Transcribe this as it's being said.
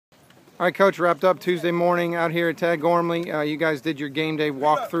All right, Coach, wrapped up Tuesday morning out here at Tad Gormley. You guys did your game day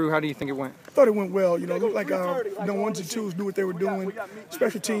walkthrough. How do you think it went? I thought it went well. It looked like our ones and twos knew what they were doing.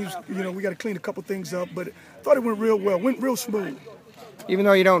 Special teams, we got to clean a couple things up, but I thought it went real well, went real smooth. Even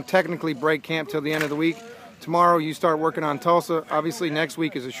though you don't technically break camp till the end of the week, tomorrow you start working on Tulsa. Obviously, next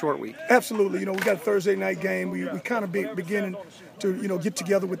week is a short week. Absolutely. We got a Thursday night game. We kind of beginning to, get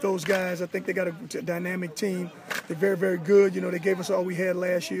together with those guys. I think they got a dynamic team. They're very, very good. They gave us all we had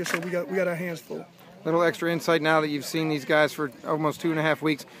last year, so we got our hands full. Little extra insight now that you've seen these guys for almost 2.5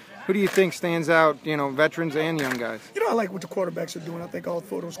 weeks. Who do you think stands out, veterans and young guys? I like what the quarterbacks are doing. I think all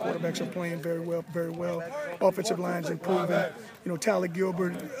 4 of those quarterbacks are playing very well, very well. Offensive line's improving. Tyler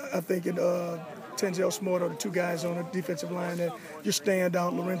Gilbert, I think, and Tenzel Smart are the 2 guys on the defensive line that just stand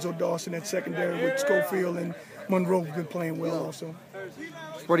out. Lorenzo Dawson at secondary with Schofield and Monroe have been playing well also.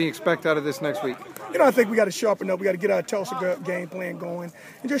 What do you expect out of this next week? I think we got to sharpen up. We got to get our Tulsa game plan going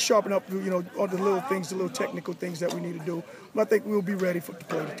and just sharpen up, all the little things, the little technical things that we need to do. But I think we'll be ready to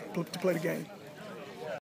play the game.